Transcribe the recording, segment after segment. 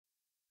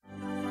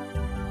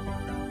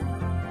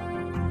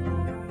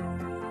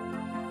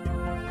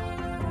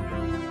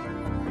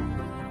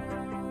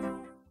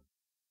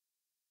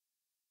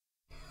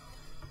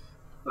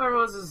Hello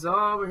everyone, this is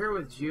Zal. We're here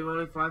with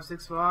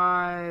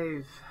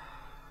Giovanni565.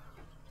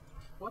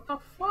 What the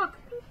fuck?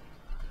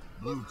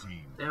 Blue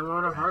team. And we're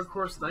on a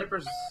hardcore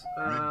snipers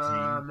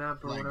team,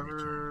 map or flag whatever.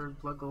 return.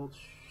 Blood Gulch.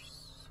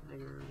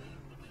 Nigger.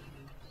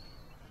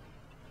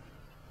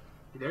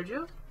 You there,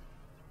 Joe?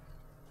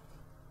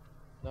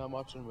 No, I'm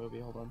watching a movie.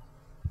 Hold on.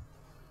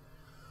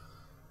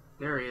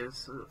 There he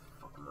is. Oh,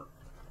 fuck him up.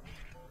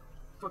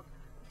 Fuck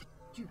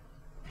you,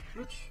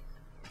 bitch.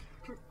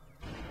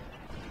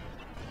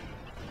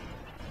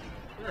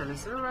 Yeah,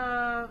 is there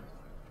a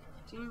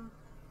team?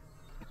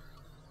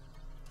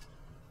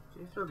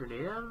 Did you throw a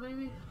grenade at him,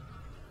 maybe?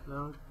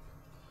 No.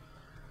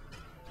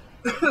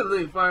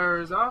 The fire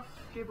is off,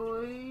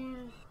 boy.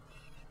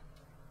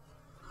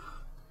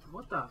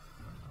 What the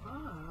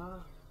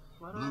fuck?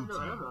 Why don't I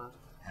know ammo?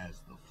 Has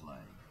the flag.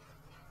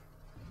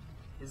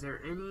 Is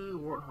there any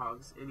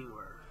warthogs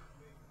anywhere?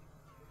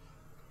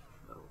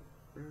 No,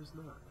 there's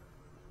not.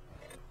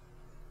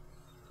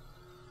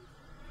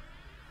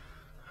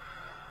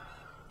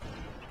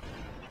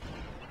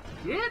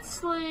 Get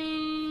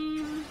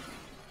slain!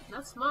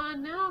 That's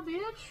mine now,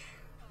 bitch!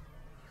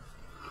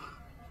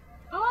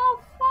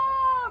 Oh,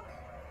 fuck!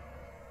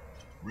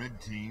 Red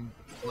team,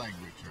 flag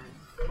return.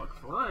 Fuck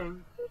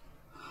flying.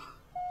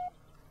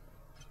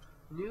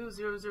 New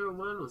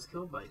 001 was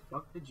killed by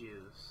fuck the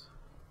Jews.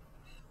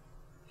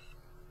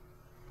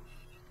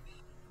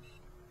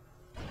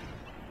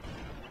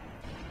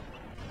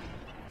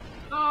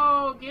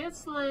 Oh, get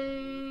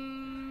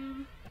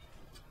slain!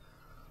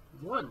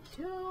 One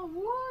kill,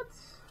 what?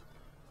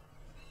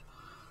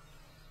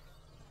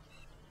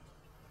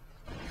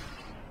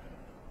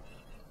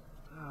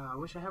 I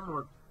wish I had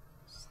more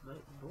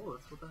snipe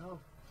bullets. What the hell?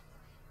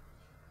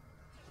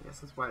 I guess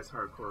that's why it's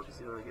hardcore,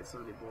 because you only get so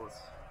many bullets.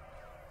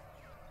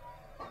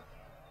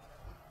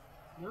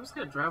 I'm just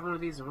gonna drive one of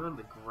these around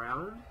the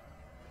ground.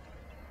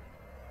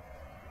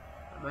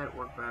 That might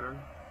work better.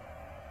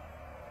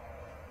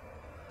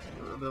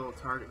 It'll be able to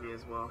target me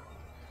as well.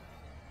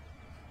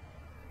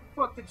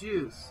 Fuck the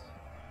Jews.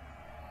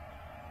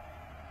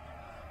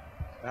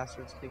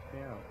 Bastards kicked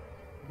me out.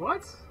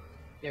 What?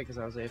 Yeah, because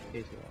I was AFK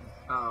too long.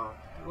 Oh,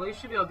 well, you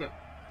should be able to get.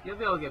 You'll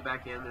be able to get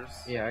back in.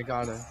 There's. Yeah, I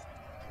got him.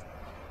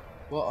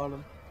 What on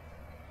him?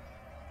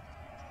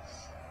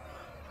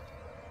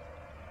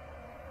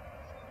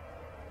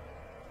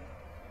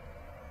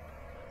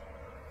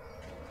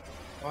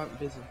 Oh, I'm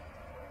busy.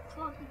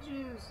 Fuck the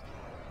Jews.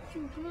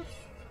 You bitch.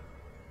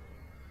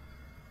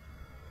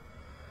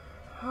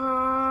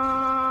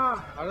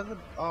 Out of the.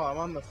 Oh, I'm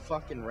on the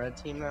fucking red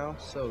team now.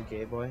 So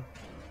gay boy.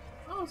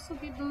 Oh, so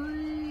good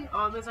boy.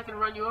 Oh, it means I can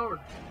run you over.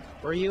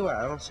 Where are you at?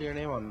 I don't see your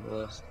name on the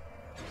list.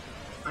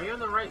 Are you on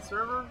the right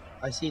server?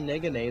 I see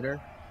Neganator.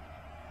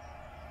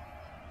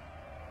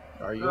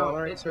 Are you on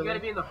the right server? You gotta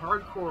be in the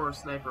hardcore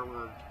sniper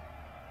one.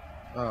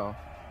 Oh.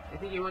 I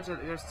think you went to.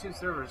 There's two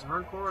servers,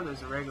 hardcore and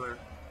there's a regular.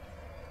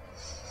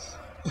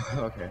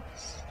 Okay.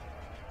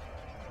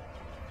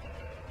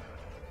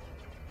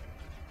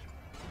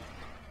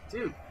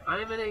 Dude,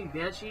 I'm in a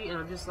Banshee and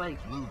I'm just like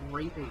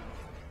raping.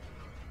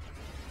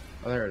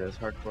 Oh, there it is,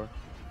 hardcore.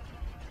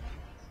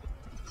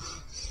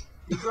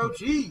 Bro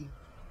G!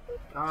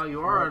 Oh,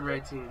 you are on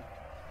red team.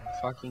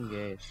 Fucking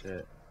gay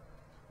shit.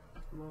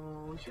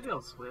 Well, we should be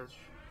able to switch.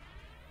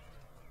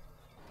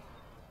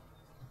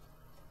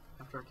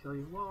 After I kill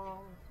you,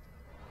 whoa.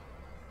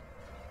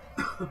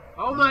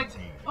 Oh my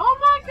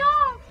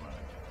god!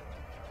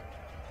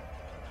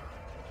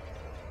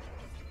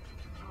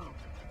 Oh,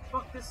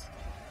 fuck this.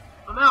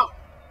 I'm out!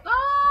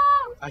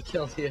 Ah! I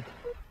killed you.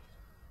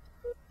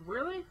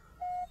 Really?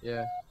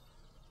 Yeah.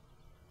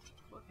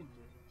 Fucking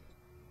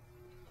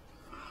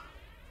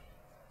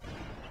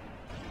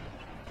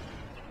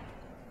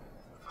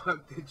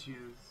fuck the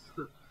Jews.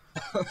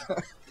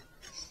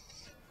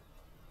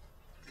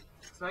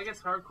 So I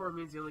guess hardcore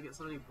means you only get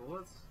so many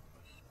bullets?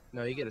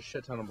 No, you get a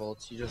shit ton of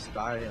bullets. You just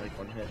die like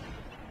one hit.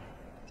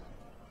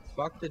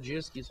 Fuck the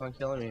Jews keeps on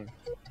killing me.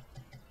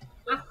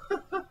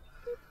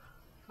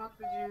 Fuck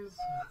the Jews.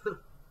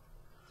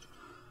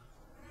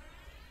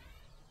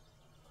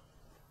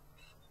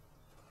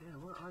 Yeah,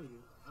 where are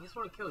you? I just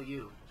want to kill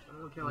you. I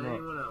don't want to kill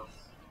anyone else.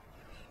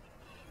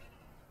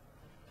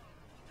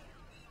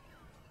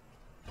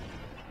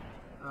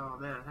 Oh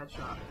man,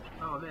 headshot.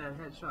 Oh man,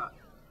 headshot.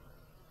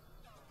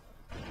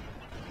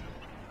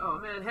 Oh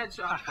man,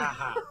 headshot.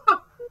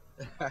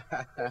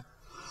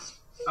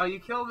 Oh, you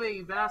killed me,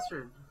 you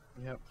bastard.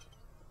 Yep.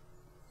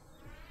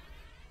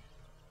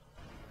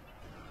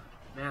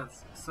 Man,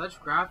 such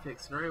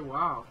graphics, very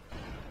wow.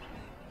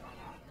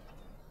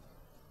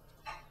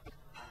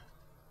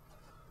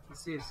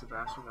 Let's see if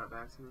Sebastian got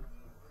back to me.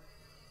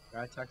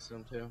 I texted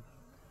him too.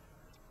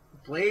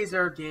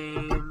 Blazer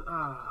game.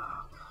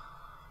 Oh.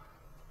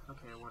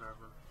 Okay,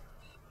 whatever.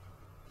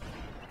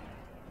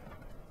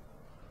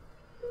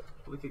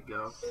 We could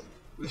go.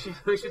 We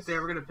should say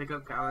we're gonna pick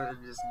up Kyler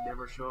and just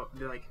never show up and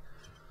be like,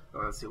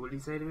 oh, let's see, what did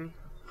he say to me?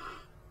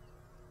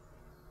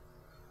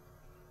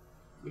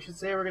 We should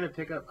say we're gonna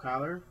pick up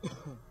Kyler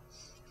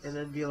and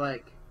then be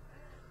like,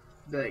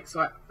 Like,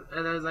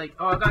 and I was like,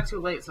 oh, I got too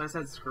late, so I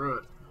said screw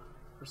it.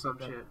 Or some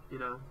shit, you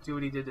know, do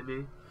what he did to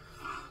me.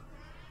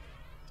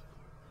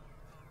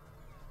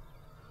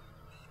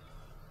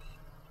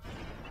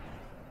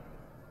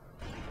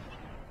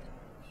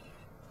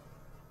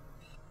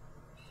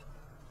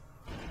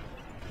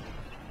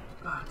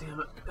 Ah, damn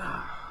it.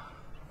 Ah.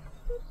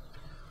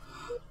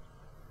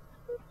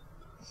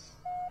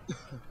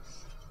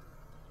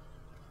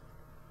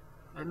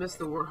 I missed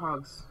the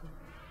warthogs.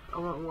 I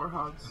want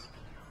warthogs.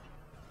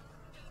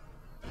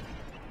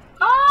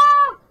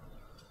 Ah!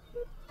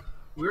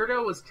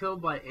 Weirdo was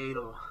killed by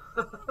anal.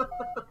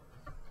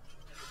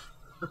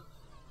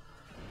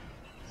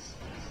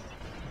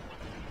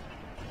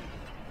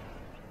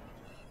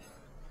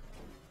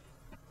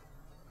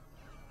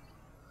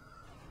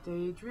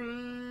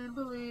 Daydream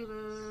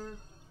believer.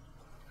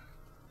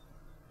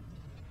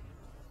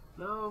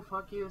 No,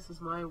 fuck you. This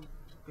is my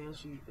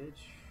banshee,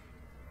 bitch.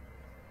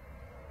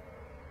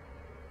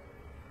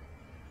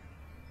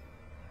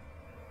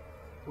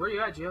 Where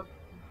you at, Jill?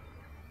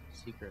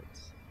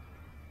 Secrets.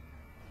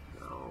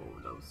 No,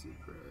 no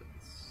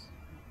secrets.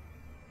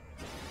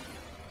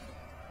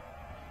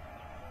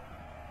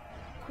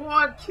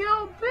 Quad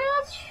kill,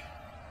 bitch!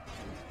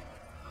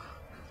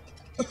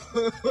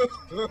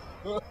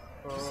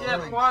 See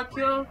that quad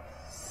kill?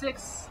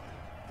 6.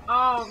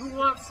 Oh, who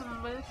wants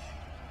some, bitch?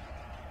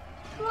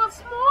 Who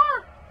wants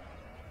more?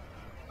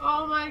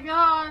 Oh my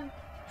god.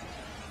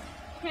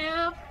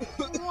 Camp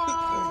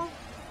wall.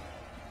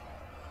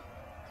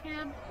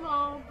 Camp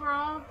wall,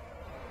 bro.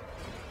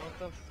 What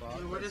the fuck?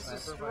 Dude, we're just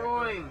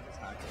destroying.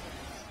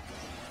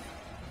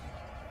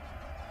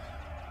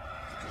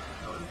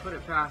 I wouldn't put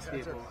it past You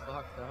guys people. are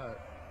fucked up.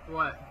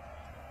 What?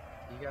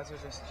 You guys are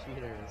just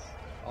cheaters.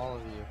 All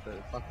of you,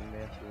 the fucking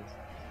matches.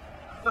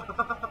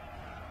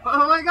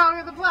 Oh my god,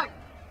 we got the black!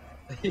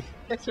 You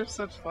guys are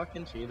such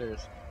fucking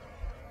cheaters.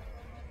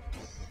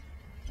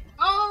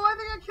 Oh, I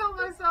think I killed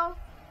myself!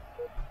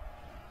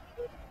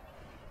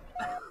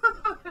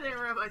 I didn't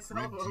ran myself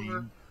Red over.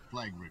 team,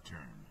 flag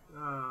returned.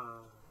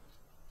 Oh.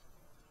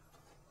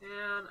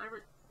 And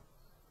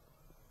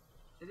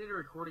I did a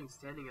recording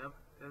standing up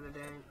the other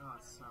day. Oh,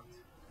 it sucked.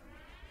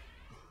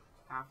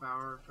 Half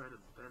hour trying to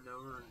bend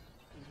over and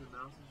use my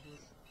mouse and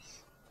shit.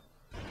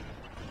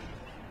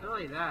 Not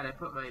only that, I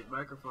put my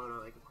microphone on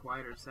like a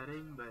quieter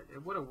setting, but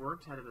it would have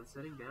worked had it been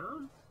sitting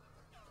down.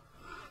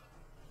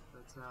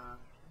 But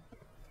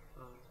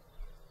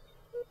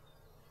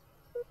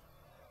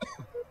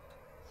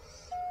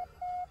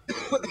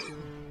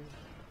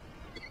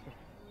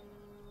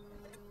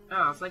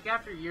oh, it's like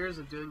after years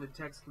of doing the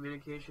text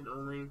communication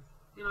only,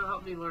 you know,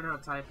 helped me learn how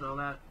to type and all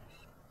that.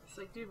 It's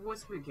like, dude,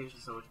 voice communication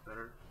is so much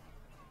better.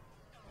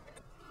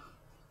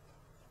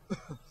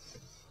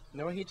 You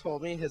know what he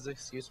told me? His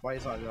excuse why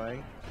he's not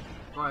going?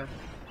 Why?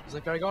 He's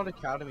like, I gotta go to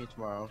academy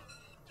tomorrow.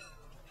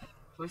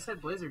 Well, he said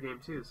Blazer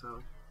game too,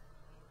 so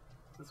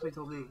that's what he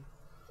told me.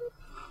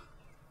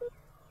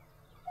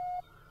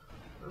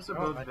 Those are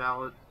both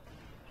valid.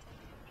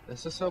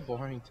 This is so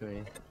boring to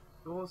me.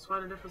 Well, let's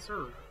find a different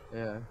server.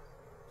 Yeah.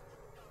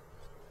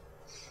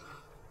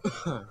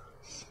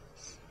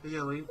 Did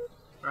you leave?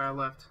 Or I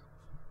left.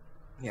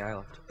 Yeah, I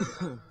left.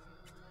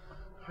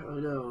 Oh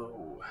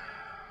no.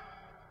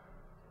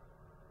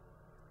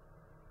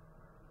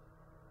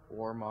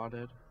 War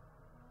modded.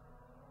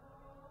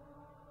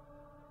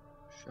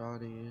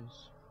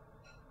 Shotties.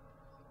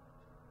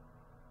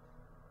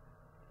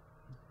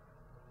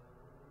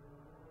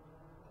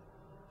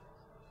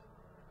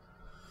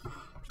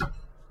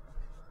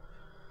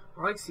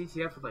 I like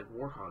CTF with like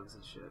warthogs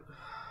and shit.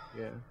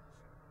 Yeah.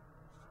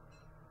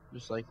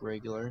 Just like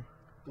regular.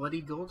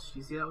 Bloody Gulch, do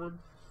you see that one?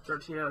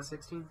 13 out of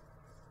 16?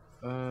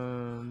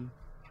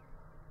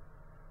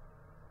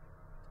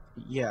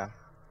 Yeah.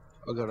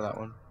 I'll go to that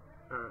one.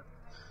 Alright.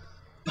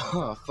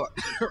 Oh, fuck.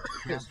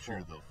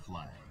 Capture the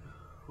flag.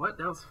 What?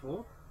 Now it's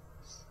full?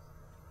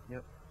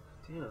 Yep.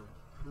 Damn.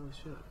 Holy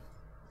shit.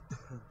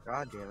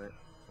 God damn it.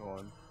 Go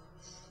on.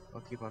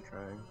 I'll keep on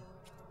trying.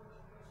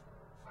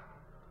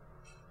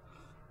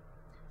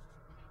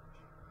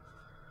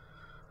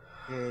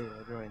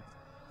 Yeah, join.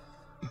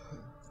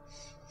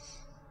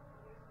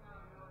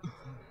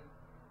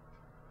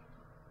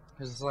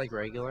 Is this like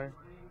regular?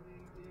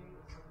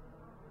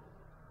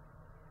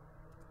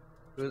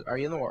 Are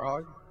you in the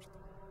Warthog?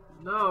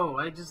 No,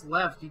 I just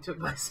left. You took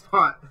my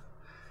spot.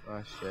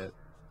 Oh shit.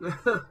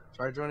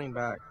 Try joining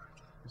back.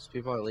 These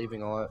people are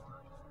leaving a lot.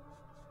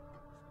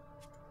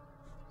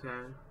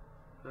 Okay.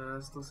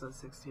 It still says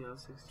 16 out of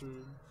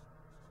 16.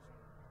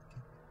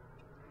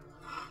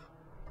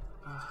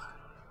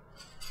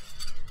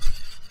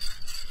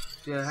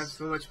 Yeah, I have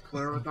so much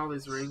plur with all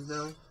these rings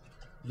now.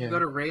 Yeah. Go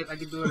to rate, I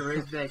can do a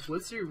raise back.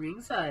 What's your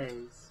ring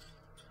size?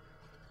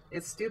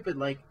 It's stupid,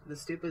 like, the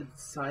stupid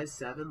size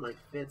 7, like,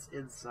 fits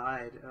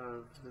inside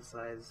of the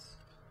size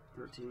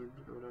 13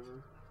 or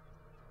whatever.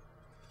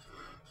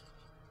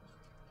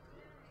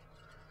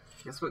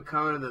 Guess what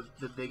color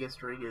the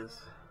biggest ring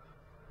is?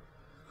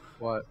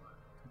 What?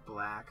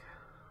 Black.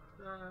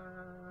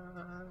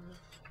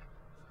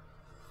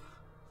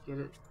 Get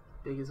it?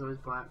 Big is always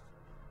black.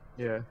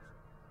 Yeah.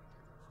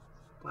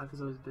 Black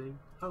is always big.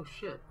 Oh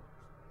shit.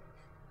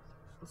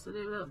 What's the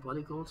name of that?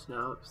 Bloody Gold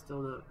Snout.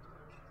 Still not.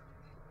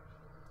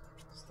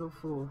 Still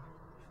full.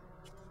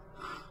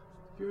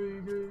 Gay,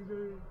 gay,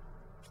 gay.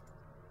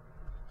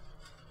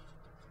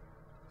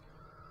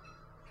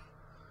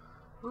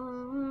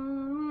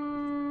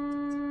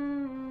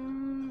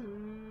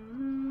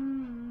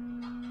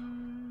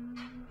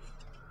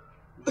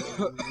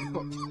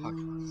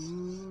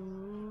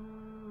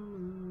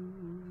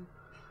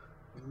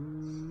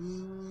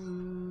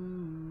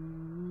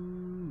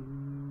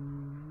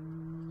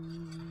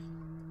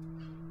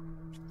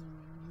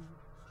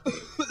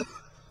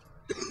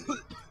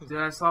 Dude,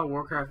 I saw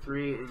Warcraft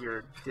 3 in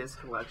your disc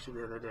collection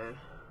the other day.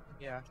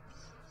 Yeah.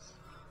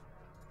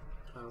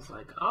 I was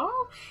like,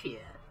 oh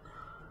shit.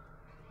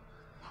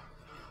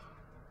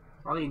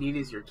 All you need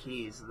is your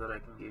keys, and then I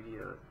can give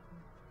you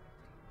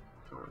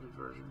a torrented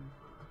version.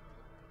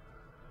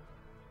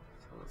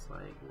 So it's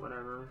like,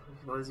 whatever.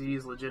 As long as you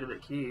use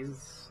legitimate keys,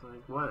 it's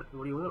like, what?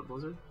 What do you want,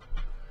 Blizzard?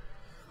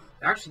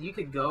 Actually, you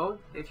could go,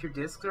 if your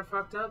discs are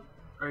fucked up,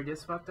 or your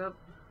disc fucked up.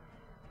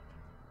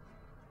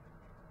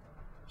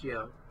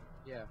 Gio,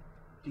 Yeah.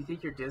 do you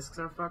think your discs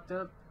are fucked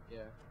up? Yeah.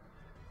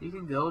 You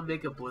can go and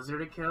make a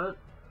Blizzard account,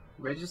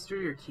 register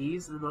your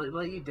keys, and they'll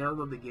let you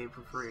download the game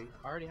for free.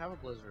 I already have a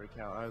Blizzard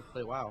account. I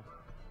play WoW.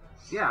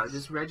 Yeah,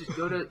 just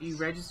you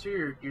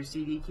register your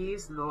CD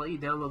keys, and they'll let you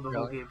download the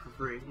whole game for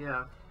free.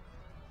 Yeah.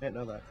 I didn't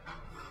know that.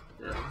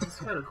 Yeah, it's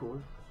kind of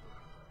cool.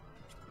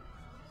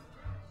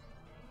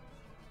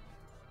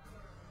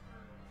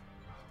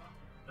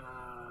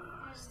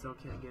 Still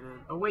can't get in.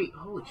 Oh wait,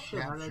 holy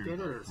shit, how did I get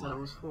in? It said it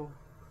was full.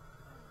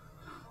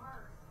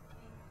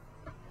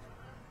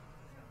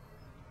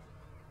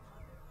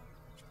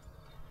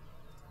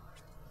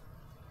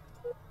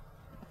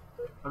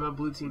 I'm on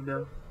blue team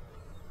now.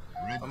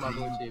 Red I'm on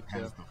blue team team,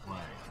 has too. the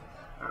flag.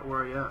 Alright, where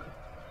are you at?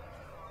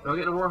 Go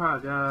get a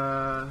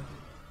Warhog.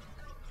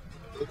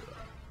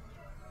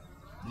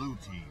 Blue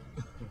team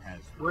has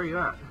the Where are you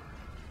at?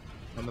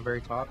 On the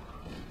very top?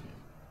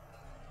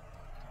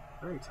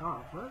 Very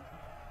top, what?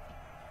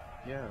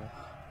 Yeah.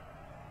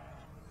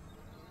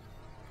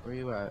 Where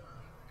you at?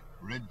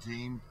 Red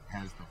team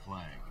has the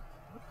flag.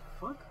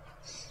 What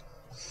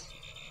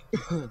the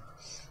fuck?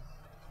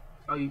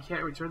 Oh, you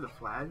can't return the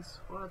flags?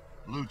 What?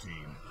 Blue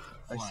team.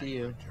 I Flag see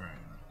you. returned.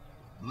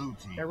 Blue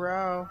team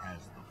Hero. has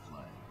the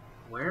flag.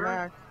 Where?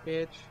 Back,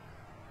 bitch.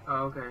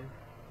 Oh, okay.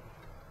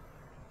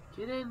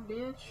 Get in,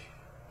 bitch.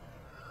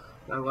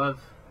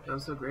 I'm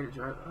so great at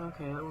driving.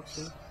 Okay, that works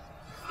too.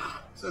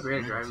 So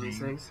great at driving these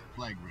things.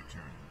 Flag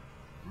returned.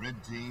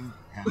 Red team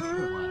has the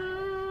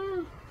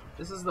flag.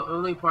 This is the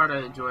only part I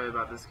enjoy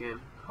about this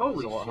game.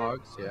 Holy Zolot shit.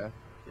 hogs, yeah.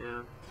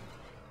 Yeah.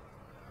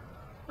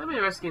 I mean,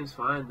 the rest of the game's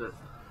fine, but...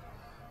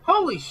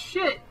 Holy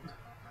shit!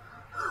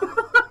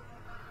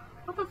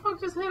 What the fuck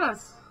just hit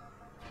us?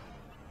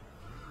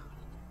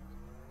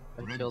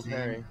 I Red killed team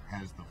Harry.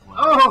 has the flag.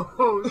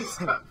 Oh,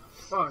 you got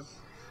fucked.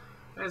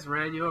 I just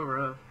ran you over,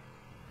 huh?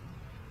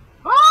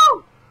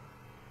 Oh!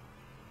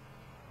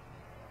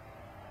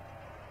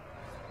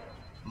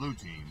 Blue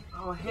team.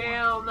 Oh,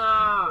 hell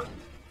no!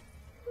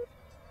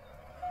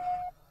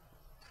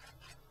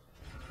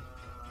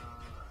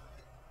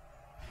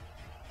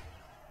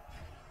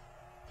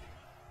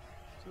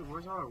 Dude,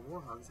 where's all our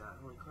warhogs at?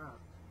 Holy crap.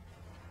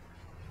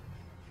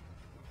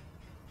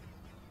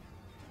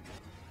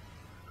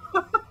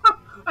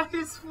 I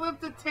just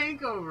flipped the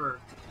tank over.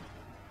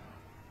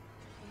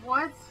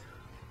 What?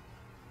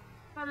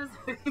 How does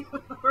that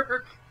even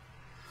work?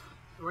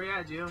 Where you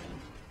at, Gio?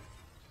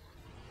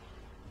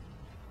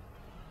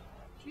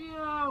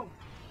 Gio!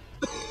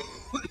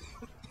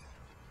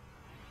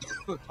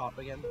 Top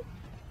again.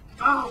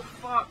 Oh,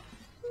 fuck!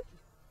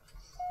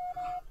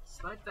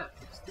 Snipe that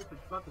stupid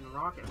fucking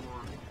rocket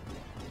more.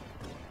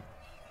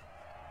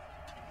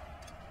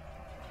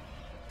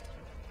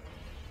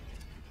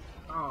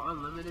 Oh,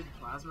 unlimited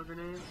plasma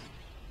grenades?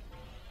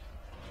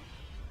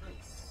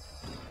 Nice.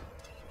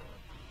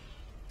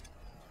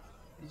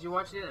 Did you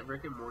watch that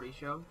Rick and Morty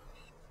show?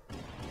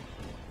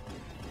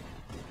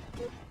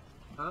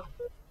 Huh?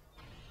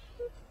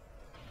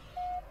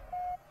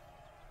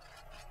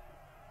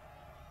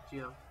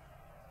 Gio,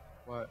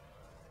 What?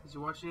 did you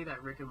watch any of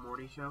that Rick and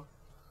Morty show?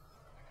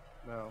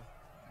 No.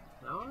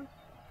 No?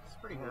 It's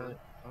pretty good.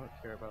 I don't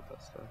care about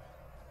that stuff.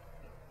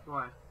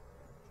 Why?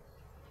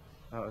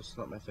 No, it's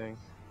not my thing.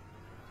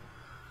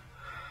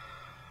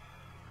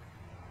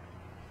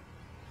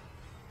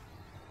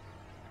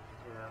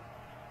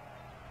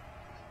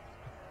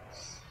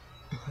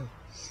 Yeah.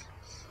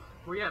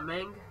 Where you at,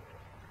 Mang?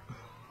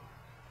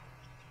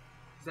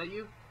 Is that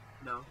you?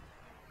 No.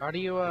 How do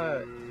you,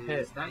 hit?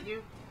 Is that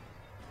you?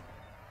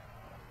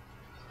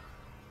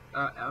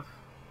 F.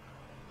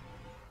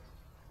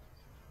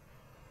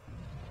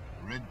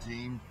 Red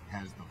team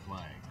has the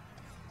flag.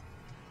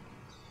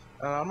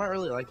 I'm not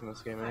really liking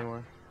this game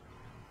anymore.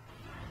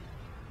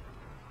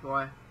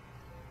 Why?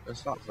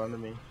 It's not fun to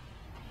me.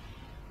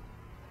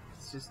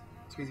 It's just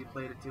because you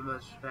played it too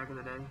much back in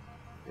the day.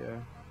 Yeah.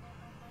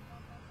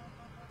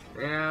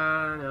 Yeah,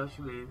 I know what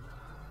you mean.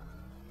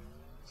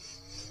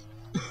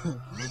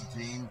 Red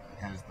team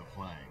has the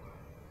flag.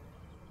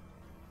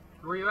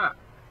 Where you at?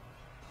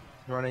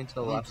 Running to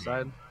the Blue left team,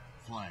 side.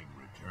 Flag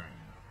returned.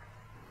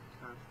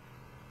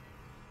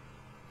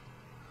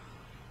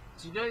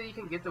 Do you know that you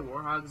can get the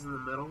warhogs in the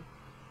middle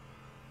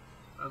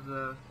of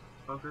the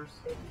bunkers?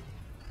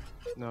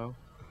 No.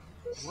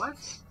 What?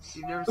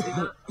 You've never seen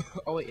that?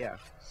 Oh wait, yeah.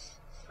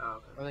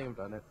 Oh, I think I've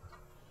done it.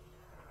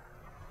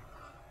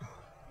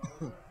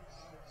 okay.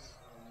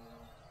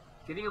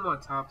 Getting them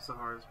on top is the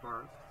hardest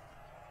part.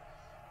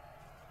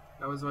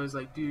 I was always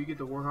like, dude, you get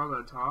the warhog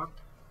on top?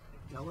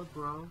 Yell it,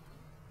 bro.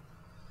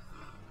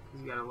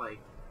 You gotta, like,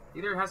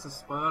 either it has to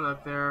spawn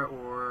up there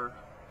or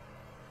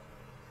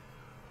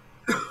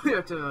you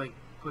have to, like,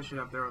 push it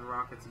up there with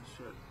rockets and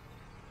shit.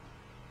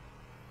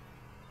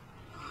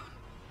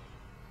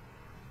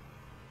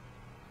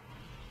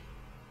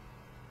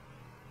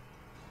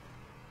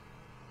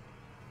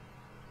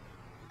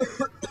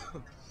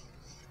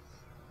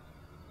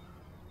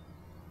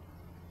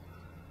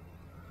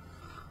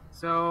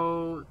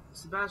 So,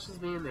 Sebastian's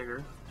being a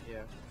nigger.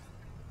 Yeah.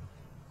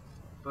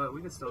 But we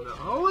can still go.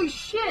 Holy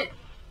shit!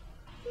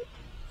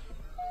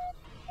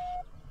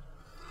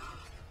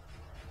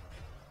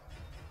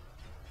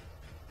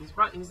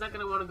 He's not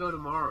gonna want to go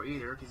tomorrow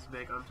either, because he's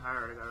like, I'm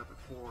tired, I got up at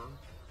 4.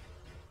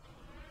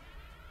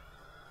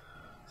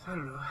 So I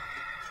don't know.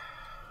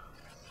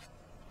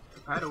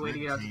 If I had a way to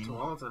get out to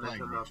Tualatin, I'd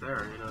come out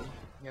there, you know?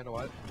 You know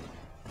what?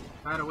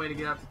 If I had a way to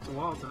get out to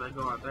Tualatin, I'd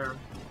go out there.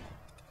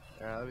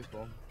 Yeah, that'd be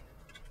cool.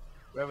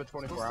 We have a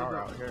 24-hour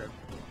out here.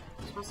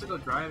 I'm supposed to go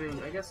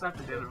driving. I guess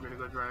after dinner we're gonna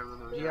go driving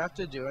with him. Do you have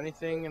to do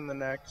anything in the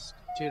next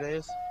 2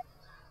 days?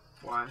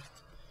 Why?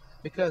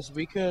 Because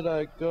we could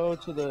go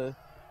to the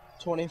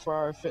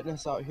 24-hour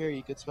fitness out here.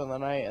 You could spend the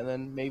night, and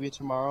then maybe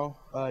tomorrow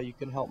you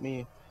can help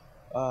me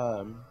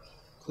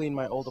clean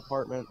my old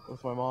apartment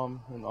with my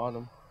mom in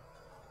autumn.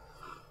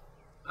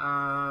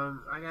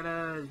 I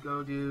gotta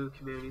go do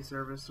community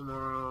service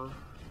tomorrow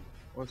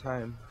What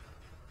time?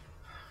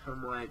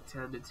 from like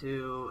 10 to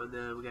 2, and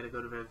then we gotta go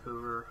to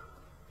Vancouver.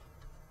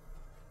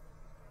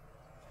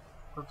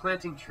 We're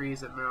planting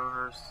trees at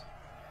Merrillhurst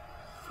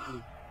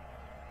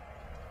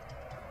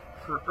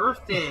for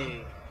Earth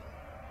Day.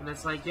 And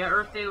it's like, yeah,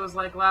 Earth Day was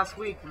like last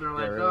week. And they're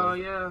like, really? oh,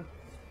 yeah.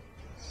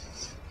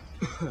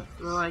 And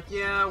we're like,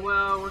 yeah,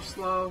 well, we're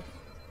slow.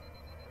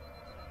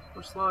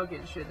 We're slow at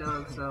getting shit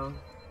done, so.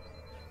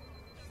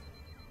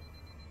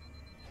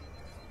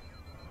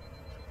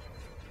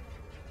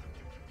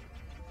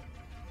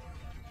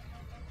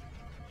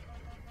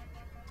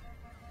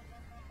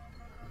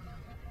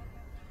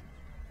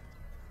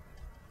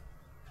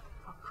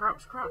 Oh,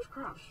 crouch, crouch,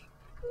 crouch.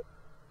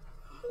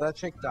 Did that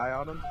chick die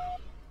on him?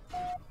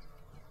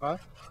 Huh?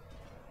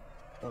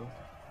 Oh.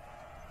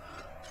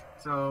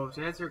 So,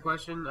 to answer your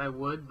question, I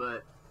would,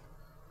 but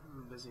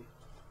I'm busy.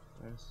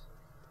 Nice.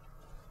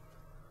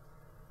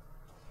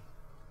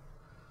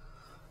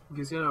 You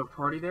guys gonna have a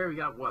party there? We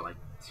got, what, like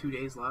 2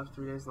 days left?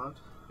 3 days left?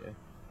 Yeah.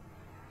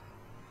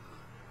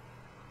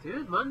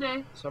 Dude,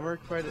 Monday. Summer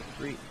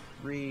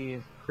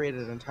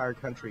recreated an entire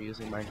country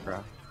using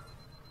Minecraft.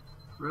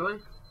 Really?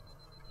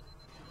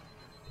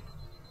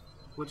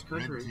 Which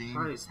country? Red team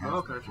Probably a has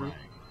small the country.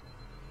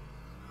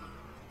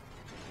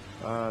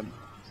 flag.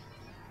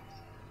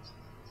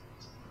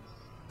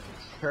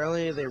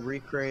 Apparently they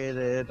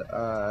recreated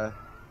hold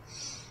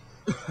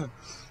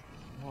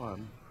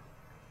on.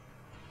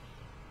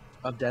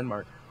 Of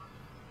Denmark.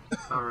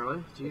 Oh,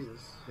 really? Jesus.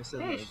 They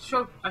said Hey,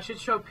 they- I should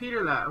show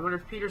Peter that. I wonder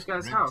if Peter's got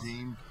his Red house.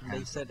 team They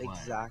has said the flag.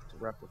 exact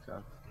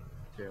replica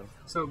too.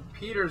 So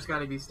Peter's got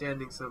to be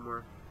standing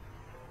somewhere.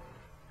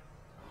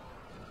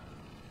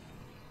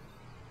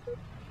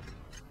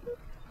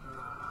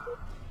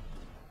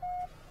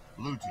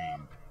 Blue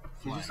team.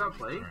 Did you flag stop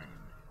playing? returned.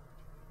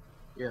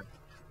 Yeah.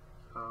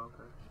 Oh,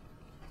 okay.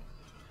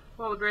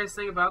 Well, the greatest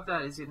thing about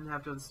that is you didn't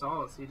have to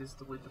install it, so you just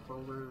delete the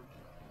folder.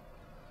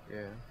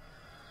 Yeah.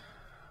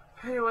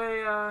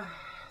 Anyway,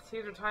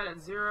 teams are tied at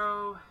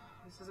 0.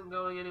 This isn't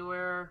going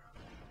anywhere.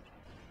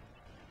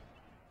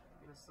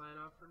 I'm gonna sign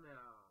off for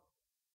now.